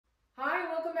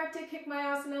back to Kick My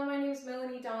Asana. My name is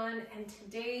Melanie Dawn, and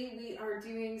today we are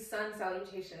doing sun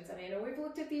salutations. And I know we've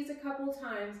looked at these a couple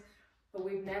times, but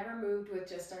we've never moved with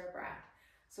just our breath.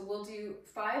 So we'll do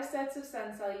 5 sets of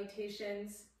sun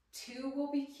salutations. 2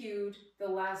 will be cued. The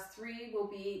last 3 will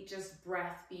be just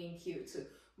breath being cued. So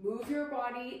move your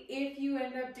body. If you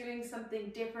end up doing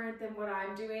something different than what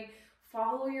I'm doing,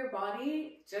 follow your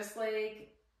body, just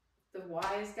like the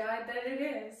wise guide that it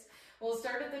is. We'll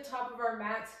start at the top of our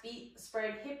mats, feet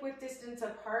spread hip width distance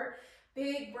apart.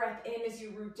 Big breath in as you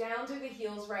root down through the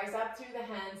heels, rise up through the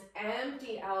hands,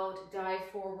 empty out, dive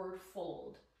forward,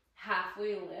 fold.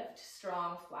 Halfway lift,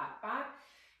 strong flat back,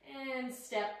 and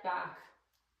step back,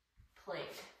 plank.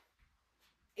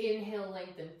 Inhale,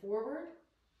 lengthen forward.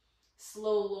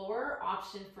 Slow lower,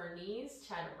 option for knees,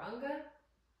 chaturanga.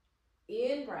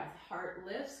 In breath, heart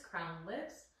lifts, crown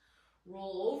lifts.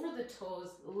 Roll over the toes,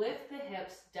 lift the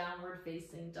hips, downward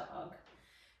facing dog.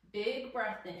 Big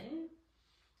breath in.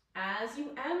 As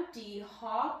you empty,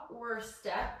 hop or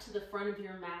step to the front of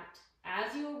your mat.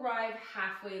 As you arrive,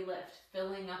 halfway lift,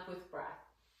 filling up with breath.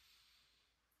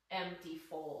 Empty,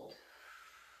 fold.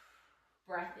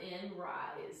 Breath in,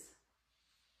 rise.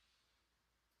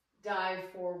 Dive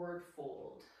forward,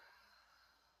 fold.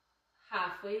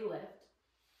 Halfway lift.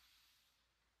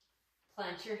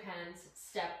 Plant your hands,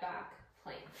 step back,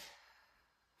 plank.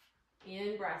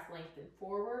 In breath, lengthen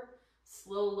forward.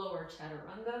 Slow lower,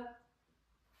 chaturanga.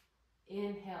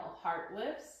 Inhale, heart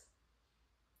lifts.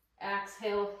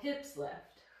 Exhale, hips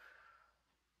lift.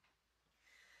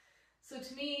 So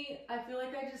to me, I feel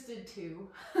like I just did 2.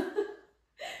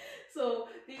 So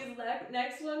these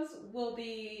next ones will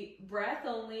be breath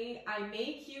only. I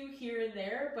may cue here and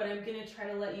there, but I'm gonna try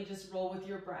to let you just roll with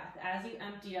your breath. As you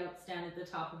empty out, stand at the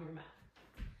top of your mat.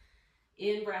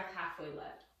 In breath, halfway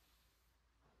lift.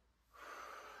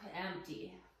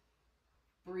 Empty.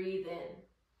 Breathe in.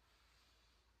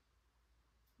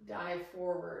 Dive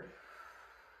forward.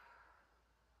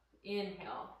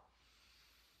 Inhale.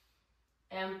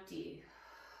 Empty.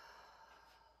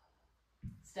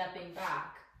 Stepping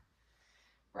back.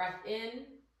 Breath in.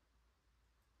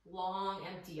 Long,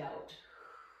 empty out.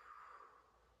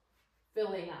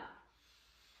 Filling up.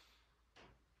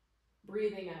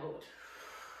 Breathing out.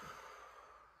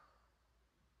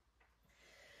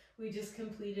 We just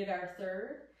completed our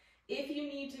 3rd. If you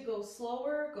need to go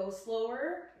slower, go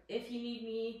slower. If you need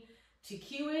me to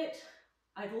cue it,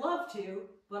 I'd love to,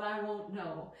 but I won't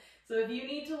know. So if you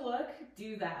need to look,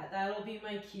 do that. That'll be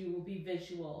my cue, will be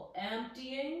visual.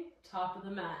 Emptying, top of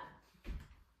the mat.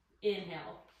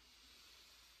 Inhale.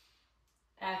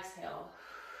 Exhale.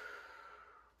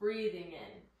 Breathing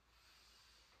in.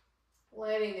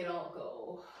 Letting it all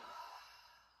go.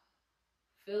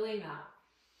 Filling up.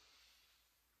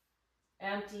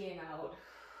 Emptying out,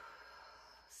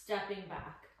 stepping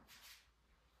back.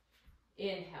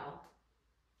 Inhale,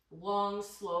 long,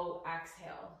 slow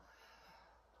exhale.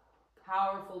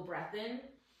 Powerful breath in,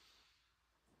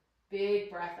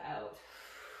 big breath out.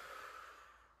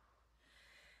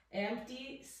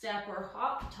 Empty, step or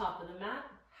hop, top of the mat,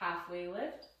 halfway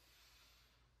lift.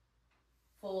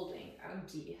 Folding,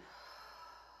 empty.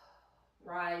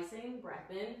 Rising, breath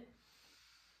in.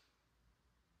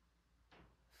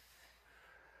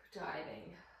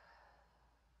 Diving,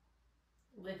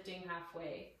 lifting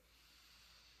halfway,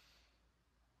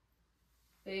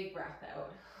 big breath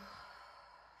out,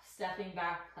 stepping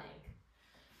back, plank,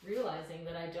 realizing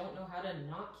that I don't know how to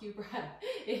not cue breath.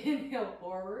 Inhale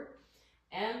forward,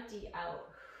 empty out,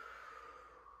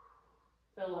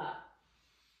 fill up,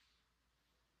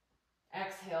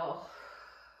 exhale,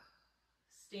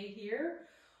 stay here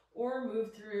or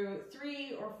move through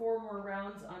 3 or 4 more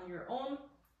rounds on your own.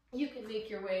 You can make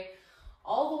your way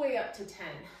all the way up to 10.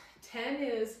 10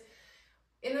 is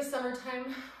in the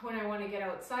summertime when I want to get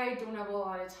outside, don't have a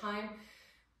lot of time,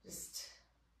 just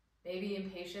maybe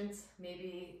impatience,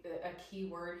 maybe a key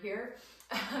word here.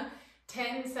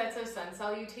 10 sets of sun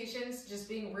salutations, just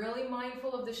being really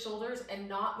mindful of the shoulders and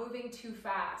not moving too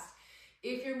fast.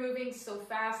 If you're moving so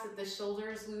fast that the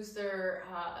shoulders lose their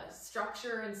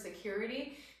structure and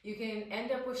security, you can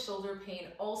end up with shoulder pain.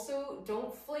 Also,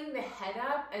 don't fling the head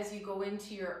up as you go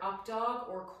into your up dog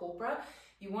or cobra.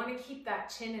 You want to keep that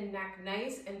chin and neck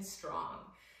nice and strong.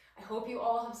 I hope you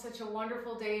all have such a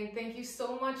wonderful day, and thank you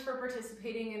so much for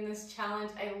participating in this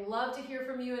challenge. I love to hear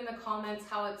from you in the comments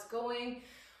how it's going,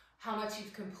 how much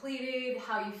you've completed,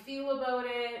 how you feel about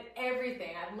it,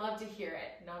 everything. I'd love to hear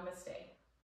it. Namaste.